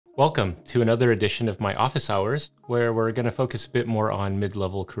Welcome to another edition of my office hours, where we're going to focus a bit more on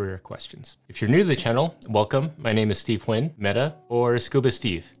mid-level career questions. If you're new to the channel, welcome. My name is Steve Huynh, Meta, or Scuba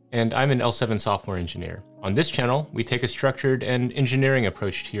Steve, and I'm an L7 software engineer. On this channel, we take a structured and engineering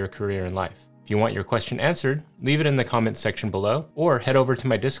approach to your career and life. If you want your question answered, leave it in the comments section below, or head over to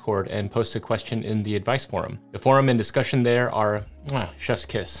my Discord and post a question in the advice forum. The forum and discussion there are chef's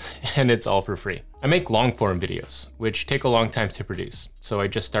kiss, and it's all for free. I make long form videos, which take a long time to produce, so I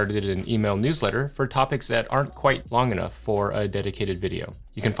just started an email newsletter for topics that aren't quite long enough for a dedicated video.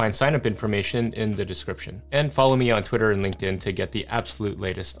 You can find sign-up information in the description, and follow me on Twitter and LinkedIn to get the absolute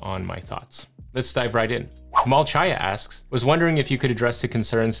latest on my thoughts. Let's dive right in. Kamal Chaya asks, was wondering if you could address the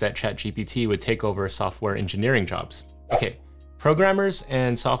concerns that ChatGPT would take over software engineering jobs. Okay, programmers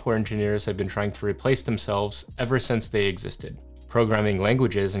and software engineers have been trying to replace themselves ever since they existed. Programming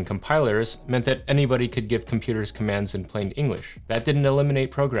languages and compilers meant that anybody could give computers commands in plain English. That didn't eliminate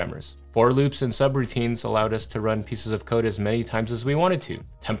programmers. For loops and subroutines allowed us to run pieces of code as many times as we wanted to.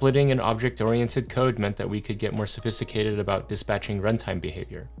 Templating and object-oriented code meant that we could get more sophisticated about dispatching runtime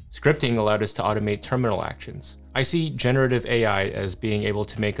behavior. Scripting allowed us to automate terminal actions. I see generative AI as being able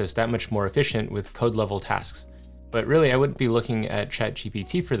to make us that much more efficient with code-level tasks. But really, I wouldn't be looking at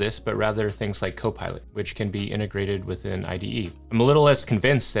ChatGPT for this, but rather things like Copilot, which can be integrated within IDE. I'm a little less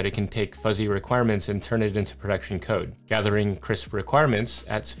convinced that it can take fuzzy requirements and turn it into production code. Gathering crisp requirements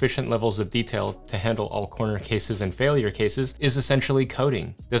at sufficient levels of detail to handle all corner cases and failure cases is essentially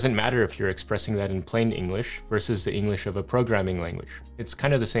coding. It doesn't matter if you're expressing that in plain English versus the English of a programming language. It's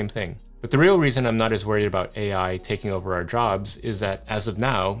kind of the same thing. But the real reason I'm not as worried about AI taking over our jobs is that, as of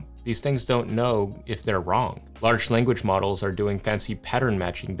now, these things don't know if they're wrong. Large language models are doing fancy pattern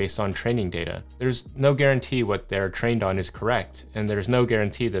matching based on training data. There's no guarantee what they're trained on is correct, and there's no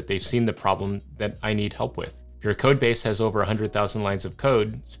guarantee that they've seen the problem that I need help with. If your code base has over 100,000 lines of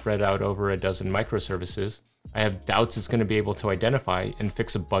code spread out over a dozen microservices, I have doubts it's going to be able to identify and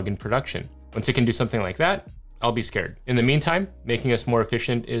fix a bug in production. Once it can do something like that, I'll be scared. In the meantime, making us more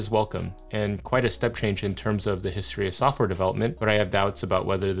efficient is welcome, and quite a step change in terms of the history of software development, but I have doubts about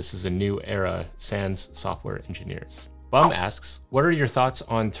whether this is a new era sans software engineers. Bum asks, what are your thoughts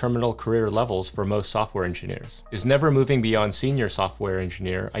on terminal career levels for most software engineers? Is never moving beyond senior software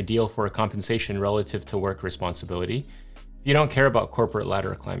engineer ideal for a compensation relative to work responsibility if you don't care about corporate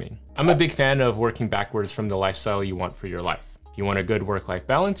ladder climbing? I'm a big fan of working backwards from the lifestyle you want for your life. If you want a good work-life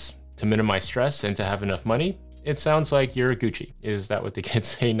balance, to minimize stress, and to have enough money, it sounds like you're Gucci. Is that what the kids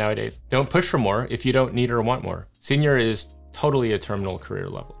say nowadays? Don't push for more if you don't need or want more. Senior is totally a terminal career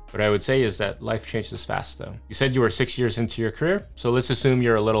level. What I would say is that life changes fast though. You said you were 6 years into your career, so let's assume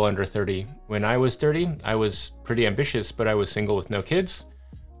you're a little under 30. When I was 30, I was pretty ambitious, but I was single with no kids,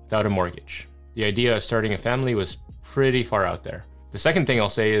 without a mortgage. The idea of starting a family was pretty far out there. The second thing I'll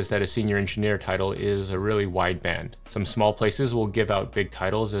say is that a senior engineer title is a really wide band. Some small places will give out big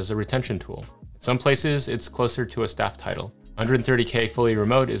titles as a retention tool. Some places, it's closer to a staff title. 130K fully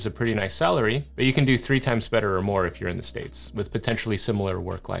remote is a pretty nice salary, but you can do 3 times better or more if you're in the States, with potentially similar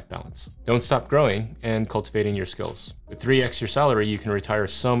work-life balance. Don't stop growing and cultivating your skills. With 3x your salary, you can retire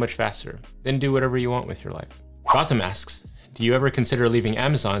so much faster. Then do whatever you want with your life. Gotham asks, do you ever consider leaving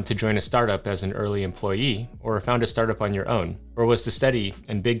Amazon to join a startup as an early employee, or found a startup on your own? Or was the steady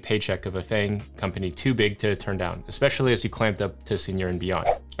and big paycheck of a FAANG company too big to turn down, especially as you climbed up to senior and beyond?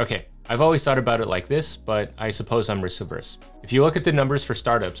 Okay. I've always thought about it like this, but I suppose I'm risk-averse. If you look at the numbers for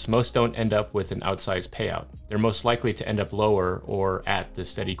startups, most don't end up with an outsized payout. They're most likely to end up lower or at the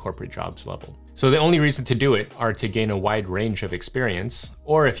steady corporate jobs level. So the only reason to do it are to gain a wide range of experience,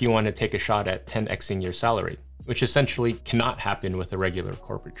 or if you want to take a shot at 10xing your salary, which essentially cannot happen with a regular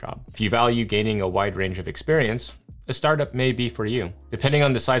corporate job. If you value gaining a wide range of experience, a startup may be for you. Depending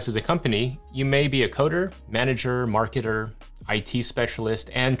on the size of the company, you may be a coder, manager, marketer, IT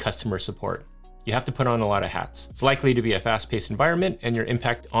specialist, and customer support. You have to put on a lot of hats. It's likely to be a fast-paced environment, and your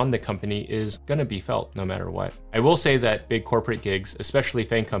impact on the company is gonna be felt no matter what. I will say that big corporate gigs, especially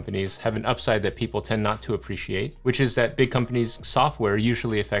FAANG companies, have an upside that people tend not to appreciate, which is that big companies' software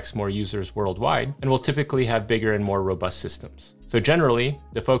usually affects more users worldwide and will typically have bigger and more robust systems. So generally,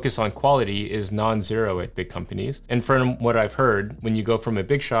 the focus on quality is non-zero at big companies. And from what I've heard, when you go from a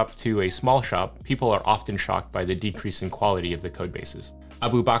big shop to a small shop, people are often shocked by the decrease in quality of the code bases.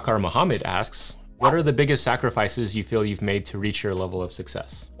 Abu Bakar Muhammad asks, what are the biggest sacrifices you feel you've made to reach your level of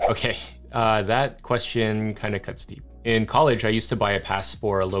success? Okay, that question kind of cuts deep. In college, I used to buy a pass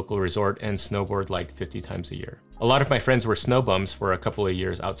for a local resort and snowboard like 50 times a year. A lot of my friends were snow bums for a couple of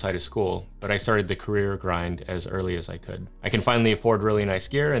years outside of school, but I started the career grind as early as I could. I can finally afford really nice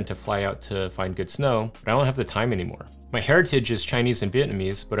gear and to fly out to find good snow, but I don't have the time anymore. My heritage is Chinese and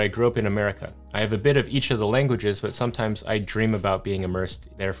Vietnamese, but I grew up in America. I have a bit of each of the languages, but sometimes I dream about being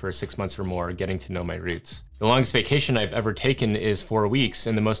immersed there for 6 months or more, getting to know my roots. The longest vacation I've ever taken is 4 weeks,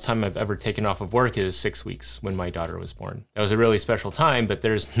 and the most time I've ever taken off of work is 6 weeks, when my daughter was born. That was a really special time, but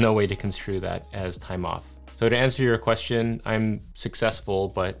there's no way to construe that as time off. So to answer your question, I'm successful,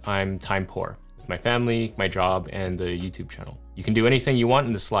 but I'm time poor with my family, my job, and the YouTube channel. You can do anything you want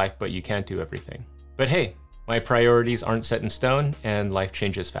in this life, but you can't do everything. But hey, my priorities aren't set in stone, and life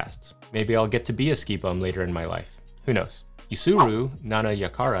changes fast. Maybe I'll get to be a ski bum later in my life. Who knows? Isuru Nana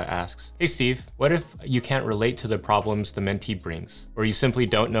Yakara asks, "Hey Steve, what if you can't relate to the problems the mentee brings, or you simply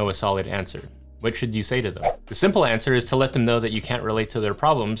don't know a solid answer? What should you say to them?" The simple answer is to let them know that you can't relate to their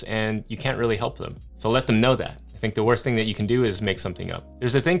problems and you can't really help them. So let them know that. I think the worst thing that you can do is make something up.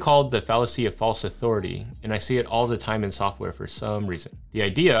 There's a thing called the fallacy of false authority, and I see it all the time in software for some reason. The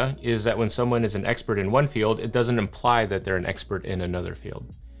idea is that when someone is an expert in one field, it doesn't imply that they're an expert in another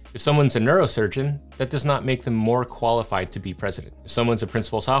field. If someone's a neurosurgeon, that does not make them more qualified to be president. If someone's a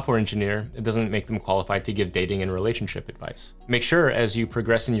principal software engineer, it doesn't make them qualified to give dating and relationship advice. Make sure as you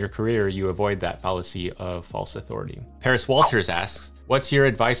progress in your career, you avoid that fallacy of false authority. Paris Walters asks, "What's your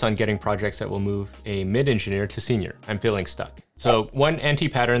advice on getting projects that will move a mid-engineer to senior? I'm feeling stuck." So one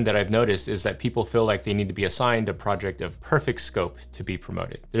anti-pattern that I've noticed is that people feel like they need to be assigned a project of perfect scope to be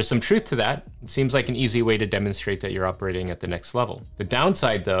promoted. There's some truth to that. It seems like an easy way to demonstrate that you're operating at the next level. The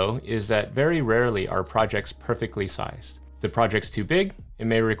downside though, is that very rarely are projects perfectly sized. If the project's too big, it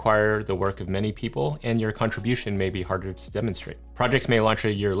may require the work of many people and your contribution may be harder to demonstrate. Projects may launch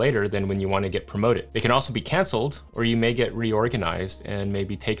a year later than when you want to get promoted. They can also be canceled, or you may get reorganized and may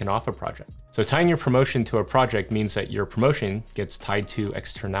be taken off a project. So tying your promotion to a project means that your promotion gets tied to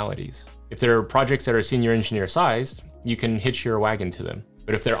externalities. If there are projects that are senior engineer sized, you can hitch your wagon to them.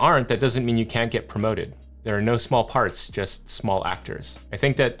 But if there aren't, that doesn't mean you can't get promoted. There are no small parts, just small actors. I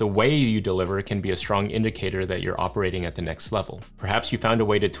think that the way you deliver can be a strong indicator that you're operating at the next level. Perhaps you found a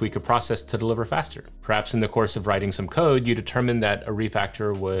way to tweak a process to deliver faster. Perhaps in the course of writing some code, you determined that a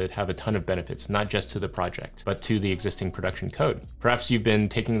refactor would have a ton of benefits, not just to the project, but to the existing production code. Perhaps you've been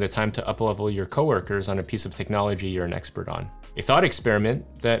taking the time to uplevel your coworkers on a piece of technology you're an expert on. A thought experiment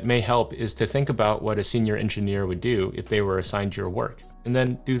that may help is to think about what a senior engineer would do if they were assigned your work, and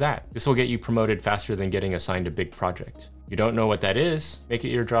then do that. This will get you promoted faster than getting assigned a big project. You don't know what that is, make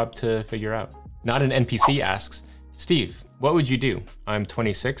it your job to figure out. Not an NPC asks, "Steve, what would you do? I'm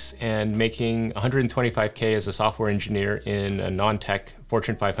 26 and making 125K as a software engineer in a non-tech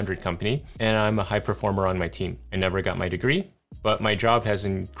Fortune 500 company, and I'm a high performer on my team. I never got my degree, but my job has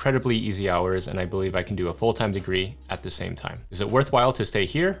incredibly easy hours and I believe I can do a full-time degree at the same time. Is it worthwhile to stay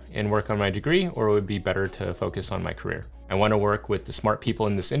here and work on my degree, or would it be better to focus on my career? I want to work with the smart people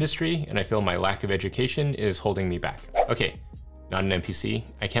in this industry and I feel my lack of education is holding me back." Okay, not an NPC.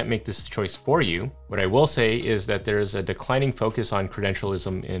 I can't make this choice for you. What I will say is that there's a declining focus on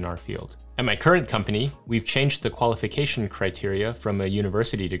credentialism in our field. At my current company, we've changed the qualification criteria from a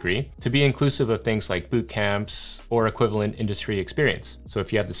university degree to be inclusive of things like boot camps or equivalent industry experience. So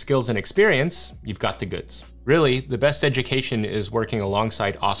if you have the skills and experience, you've got the goods. Really, the best education is working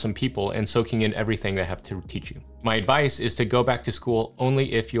alongside awesome people and soaking in everything they have to teach you. My advice is to go back to school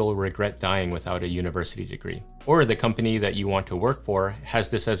only if you'll regret dying without a university degree, or the company that you want to work for has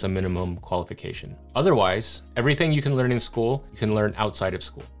this as a minimum qualification. Otherwise, everything you can learn in school, you can learn outside of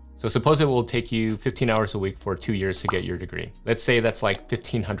school. So suppose it will take you 15 hours a week for 2 years to get your degree. Let's say that's like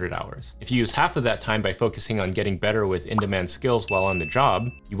 1,500 hours. If you use half of that time by focusing on getting better with in-demand skills while on the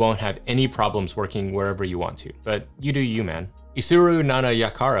job, you won't have any problems working wherever you want to. But you do you, man. Isuru Nana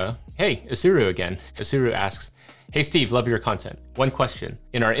Yakara, hey, Isuru again. Isuru asks, "Hey Steve, love your content. One question.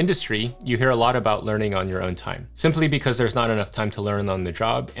 In our industry, you hear a lot about learning on your own time, simply because there's not enough time to learn on the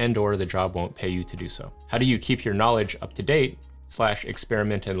job and/or the job won't pay you to do so. How do you keep your knowledge up to date /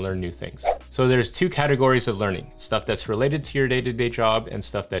 experiment and learn new things?" So there's two categories of learning, stuff that's related to your day-to-day job and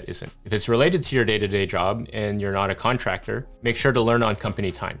stuff that isn't. If it's related to your day-to-day job and you're not a contractor, make sure to learn on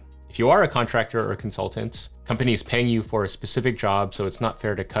company time. If you are a contractor or consultant, companies paying you for a specific job, so it's not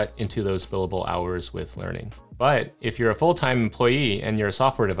fair to cut into those billable hours with learning. But if you're a full-time employee and you're a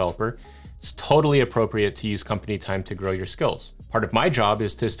software developer, it's totally appropriate to use company time to grow your skills. Part of my job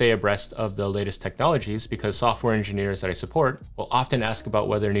is to stay abreast of the latest technologies because software engineers that I support will often ask about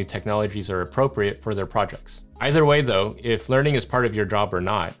whether new technologies are appropriate for their projects. Either way though, if learning is part of your job or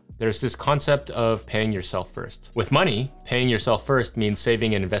not, there's this concept of paying yourself first. With money, paying yourself first means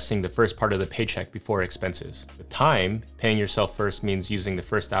saving and investing the first part of the paycheck before expenses. With time, paying yourself first means using the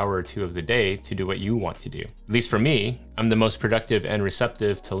first hour or two of the day to do what you want to do. At least for me, I'm the most productive and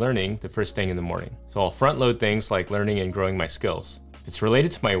receptive to learning the first thing in the morning. So I'll front load things like learning and growing my skills. If it's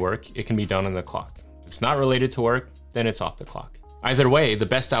related to my work, it can be done on the clock. If it's not related to work, then it's off the clock. Either way, the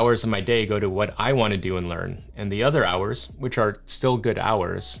best hours of my day go to what I want to do and learn, and the other hours, which are still good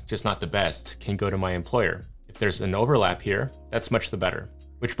hours, just not the best, can go to my employer. If there's an overlap here, that's much the better.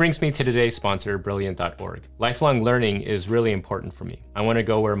 Which brings me to today's sponsor, Brilliant.org. Lifelong learning is really important for me. I want to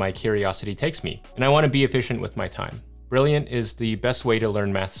go where my curiosity takes me, and I want to be efficient with my time. Brilliant is the best way to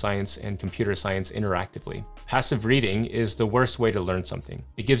learn math, science, and computer science interactively. Passive reading is the worst way to learn something.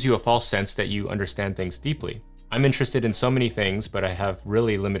 It gives you a false sense that you understand things deeply. I'm interested in so many things, but I have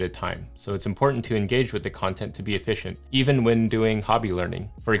really limited time, so it's important to engage with the content to be efficient, even when doing hobby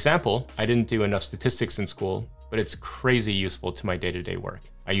learning. For example, I didn't do enough statistics in school, but it's crazy useful to my day-to-day work.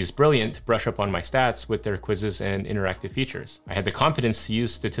 I use Brilliant to brush up on my stats with their quizzes and interactive features. I had the confidence to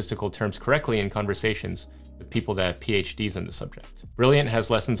use statistical terms correctly in conversations with people that have PhDs in the subject. Brilliant has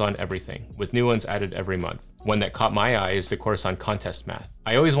lessons on everything, with new ones added every month. One that caught my eye is the course on contest math.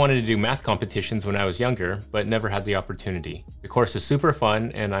 I always wanted to do math competitions when I was younger, but never had the opportunity. The course is super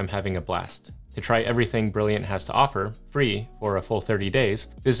fun, and I'm having a blast. To try everything Brilliant has to offer, free for a full 30 days,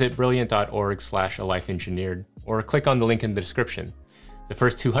 visit brilliant.org/alifeengineered, or click on the link in the description. The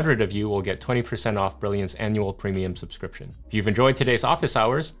first 200 of you will get 20% off Brilliant's annual premium subscription. If you've enjoyed today's office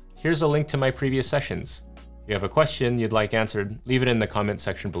hours, here's a link to my previous sessions. If you have a question you'd like answered, leave it in the comment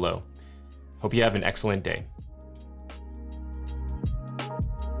section below. Hope you have an excellent day.